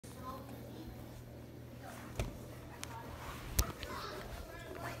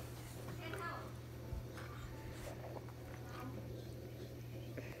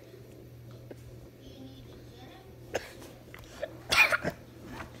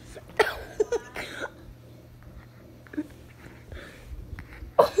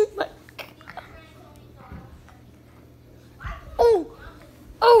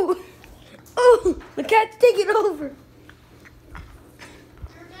take it over. You're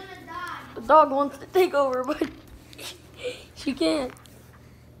gonna die. The dog wants to take over, but she can't.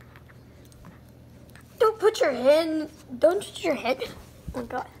 Don't put your head. Don't put your head. Oh my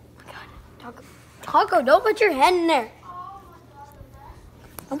god. Oh my god. Taco, don't put your head in there.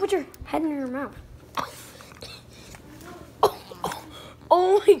 Don't put your head in your mouth.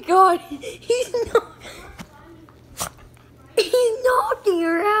 Oh my god. He's knocking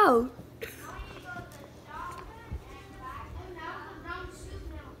her out.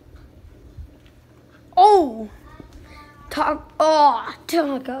 Oh.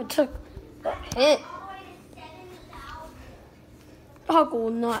 Taco took the hit. Taco will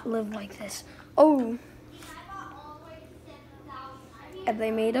not live like this. Oh. Have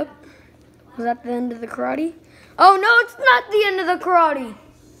they made up? Was that the end of the karate? Oh no, it's not the end of the karate.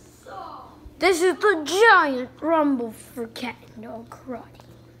 This is the giant rumble for cat and dog karate.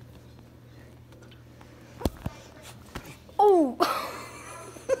 Oh.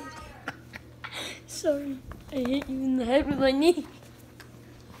 Sorry, I hit you in the head with my knee.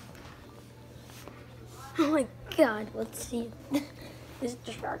 Oh my god, let's see. This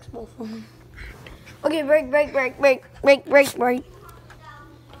distracts both of them. Okay, break.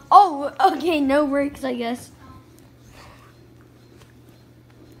 Oh, okay, no breaks, I guess.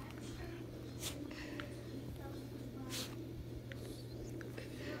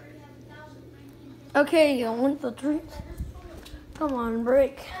 Okay, I want the treat. Come on,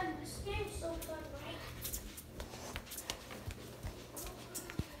 break.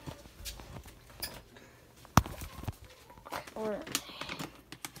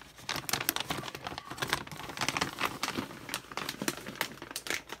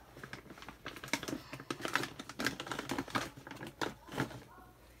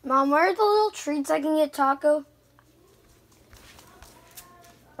 Mom, where are the little treats I can get Taco?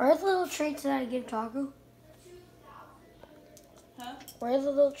 Where are the little treats that I give Taco? Huh? Where are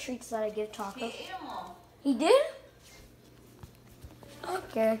the little treats that I give Taco? He ate them all. He did?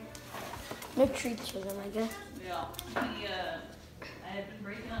 Okay. No treats for them, I guess. Yeah. I had been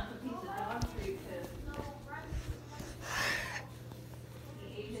breaking up a piece of dog food because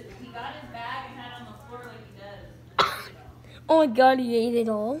he got his bag and had it on the floor like he does. Oh my god, he ate it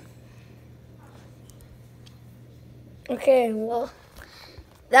all. Okay, well,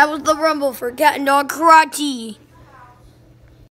 that was the rumble for cat and dog karate.